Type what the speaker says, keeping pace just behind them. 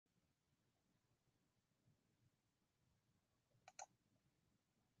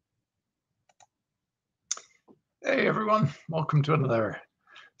Hey everyone, welcome to another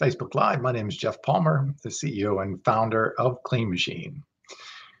Facebook Live. My name is Jeff Palmer, the CEO and founder of Clean Machine.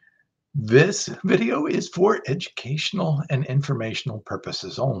 This video is for educational and informational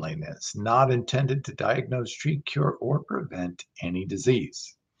purposes only, and it's not intended to diagnose, treat, cure, or prevent any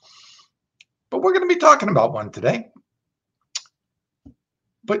disease. But we're going to be talking about one today.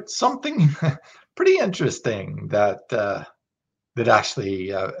 But something pretty interesting that actually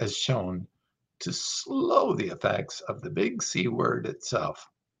has shown to slow the effects of the big C word itself.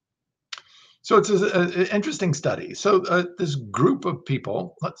 So it's an interesting study. So this group of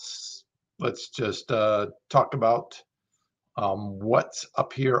people, let's just talk about what's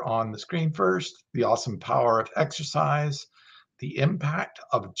up here on the screen first. The awesome power of exercise, the impact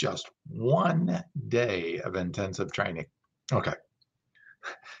of just 1 day of intensive training. Okay.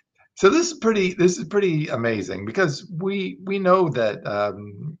 So this is pretty amazing because we know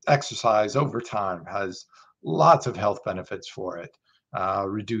that exercise over time has lots of health benefits for it,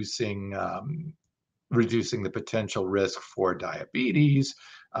 reducing the potential risk for diabetes,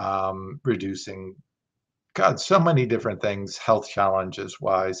 reducing so many different things, health challenges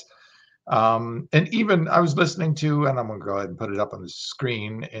wise. And even I was listening to, and I'm going to go ahead and put it up on the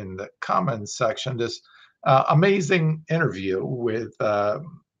screen in the comments section, this amazing interview with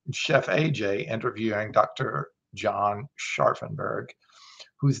Chef AJ interviewing Dr. John Scharfenberg,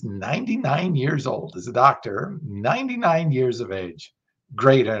 who's 99 years old, is a doctor, 99 years of age.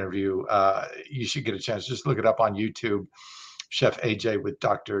 Great interview. You should get a chance. Just look it up on YouTube. Chef AJ with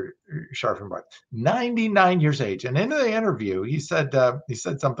Dr. Scharfenberg, 99 years of age. And in the interview, he said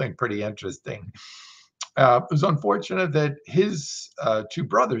something pretty interesting. It was unfortunate that his two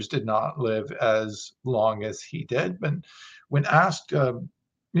brothers did not live as long as he did. But when asked,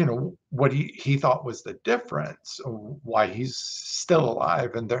 what he thought was the difference, why he's still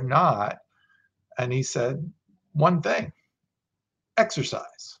alive and they're not, and he said one thing: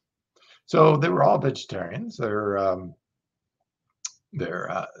 exercise. So they were all vegetarians. They're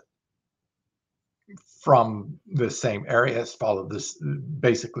from the same areas, followed this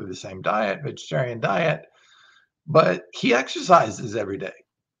basically the same diet, vegetarian diet, but he exercises every day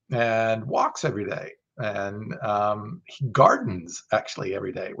and walks every day, and he gardens actually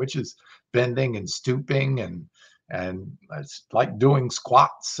every day, which is bending and stooping and it's like doing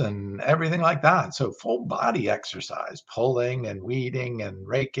squats and everything like that. So full body exercise, pulling and weeding and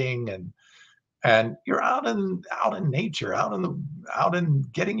raking, and you're out in nature, out in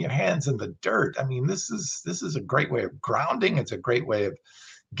getting your hands in the dirt. I mean, this is a great way of grounding. It's a great way of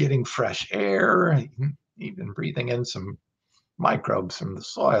getting fresh air, even breathing in some microbes from the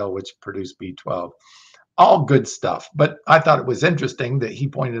soil, which produce B12. All good stuff. But I thought it was interesting that he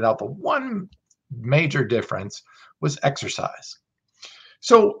pointed out the one major difference was exercise.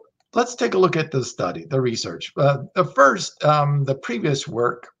 So let's take a look at the study, the research. The previous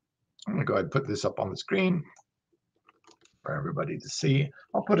work, I'm going to go ahead and put this up on the screen for everybody to see.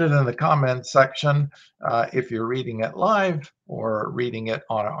 I'll put it in the comments section if you're reading it live or reading it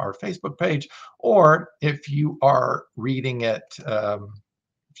on our Facebook page, or if you are reading it,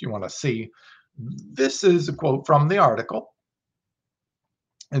 if you want to see. This is a quote from the article.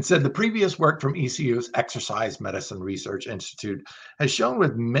 And said the previous work from ECU's Exercise Medicine Research Institute has shown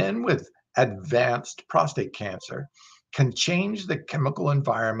with men with advanced prostate cancer can change the chemical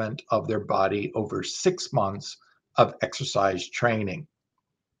environment of their body over 6 months of exercise training.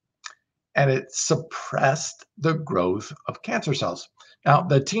 And it suppressed the growth of cancer cells. Now,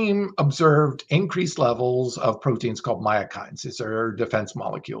 the team observed increased levels of proteins called myokines. These are defense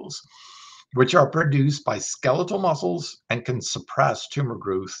molecules, which are produced by skeletal muscles and can suppress tumor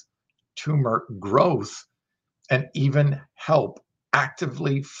growth, and even help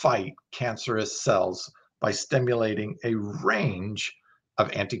actively fight cancerous cells by stimulating a range of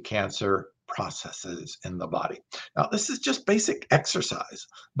anti-cancer processes in the body. Now, this is just basic exercise,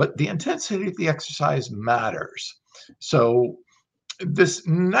 but the intensity of the exercise matters. So this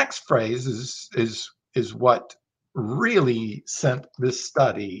next phrase is what really sent this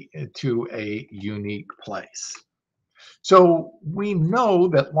study to a unique place. So we know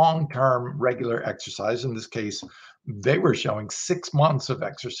that long-term regular exercise, in this case, they were showing 6 months of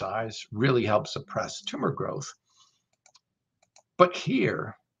exercise really helps suppress tumor growth. But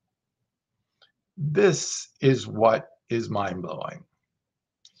here, this is what is mind-blowing.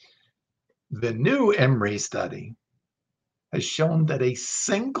 The new Emory study has shown that a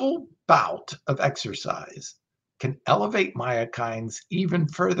single bout of exercise can elevate myokines even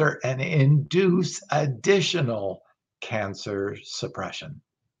further and induce additional cancer suppression.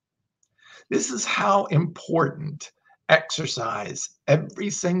 This is how important exercise every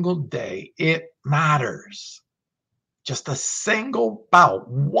single day. It matters. Just a single bout,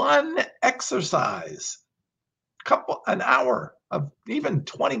 one exercise, an hour of even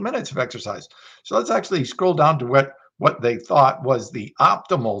 20 minutes of exercise. So let's actually scroll down to what they thought was the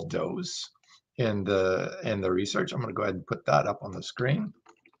optimal dose in the research. I'm going to go ahead and put that up on the screen.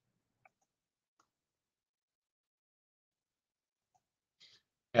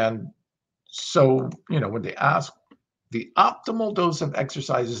 And so, when they ask, the optimal dose of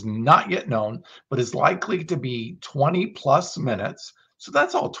exercise is not yet known, but is likely to be 20 plus minutes. So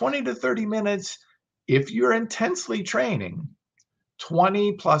that's all, 20 to 30 minutes if you're intensely training,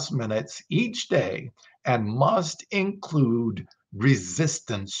 20 plus minutes each day, and must include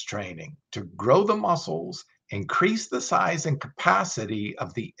resistance training to grow the muscles, increase the size and capacity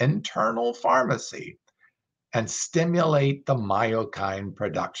of the internal pharmacy, and stimulate the myokine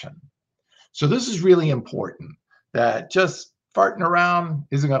production. So this is really important, that just farting around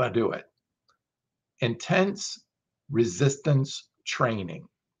isn't going to do it. Intense resistance training,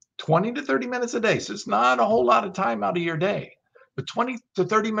 20 to 30 minutes a day. So it's not a whole lot of time out of your day, but 20 to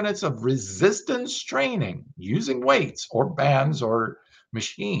 30 minutes of resistance training using weights or bands or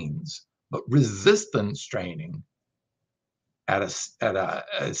machines, but resistance training at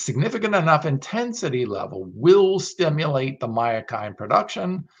a significant enough intensity level will stimulate the myokine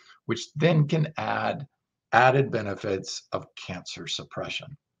production, which then can add added benefits of cancer suppression.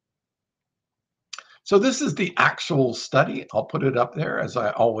 So this is the actual study. I'll put it up there as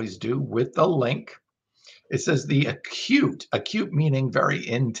I always do with the link. It says the acute meaning very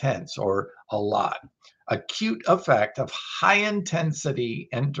intense or a lot, acute effect of high intensity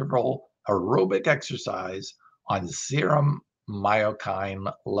interval aerobic exercise on serum myokine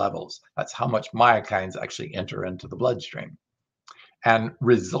levels. That's how much myokines actually enter into the bloodstream, and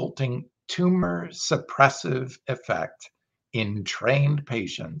resulting tumor suppressive effect in trained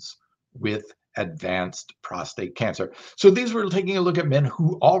patients with advanced prostate cancer. So these were taking a look at men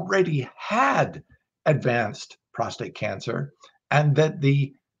who already had advanced prostate cancer, and that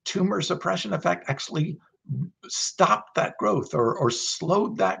the tumor suppression effect actually stopped that growth, or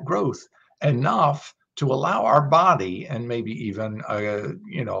slowed that growth enough to allow our body, and maybe even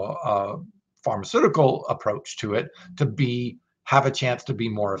a pharmaceutical approach to it, to have a chance to be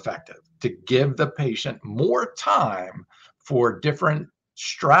more effective, to give the patient more time for different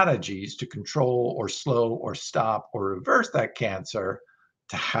strategies to control or slow or stop or reverse that cancer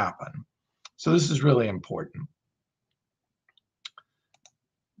to happen. So this is really important.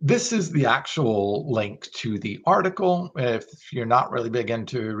 This is the actual link to the article. If you're not really big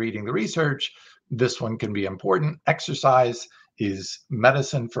into reading the research, this one can be important. Exercise is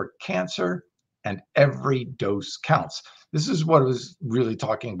medicine for cancer, and every dose counts. This is what I was really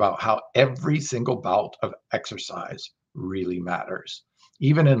talking about, how every single bout of exercise really matters,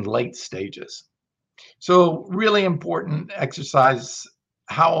 even in late stages. So really important exercise,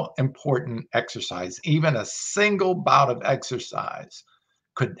 how important exercise, even a single bout of exercise,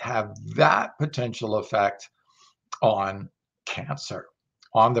 could have that potential effect on cancer,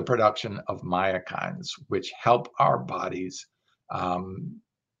 on the production of myokines, which help our bodies um,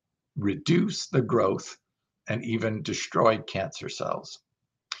 reduce the growth and even destroy cancer cells.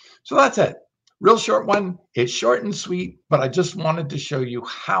 So that's it. Real short one. It's short and sweet, but I just wanted to show you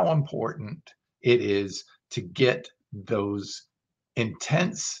how important it is to get those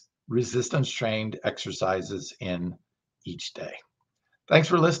intense resistance trained exercises in each day. Thanks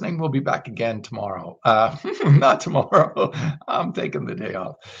for listening. We'll be back again tomorrow. Not tomorrow. I'm taking the day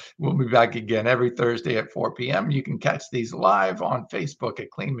off. We'll be back again every Thursday at 4 p.m. You can catch these live on Facebook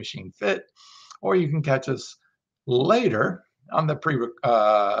at Clean Machine Fit, or you can catch us later on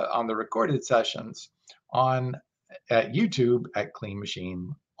the recorded sessions at YouTube at Clean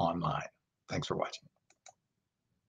Machine Online. Thanks for watching.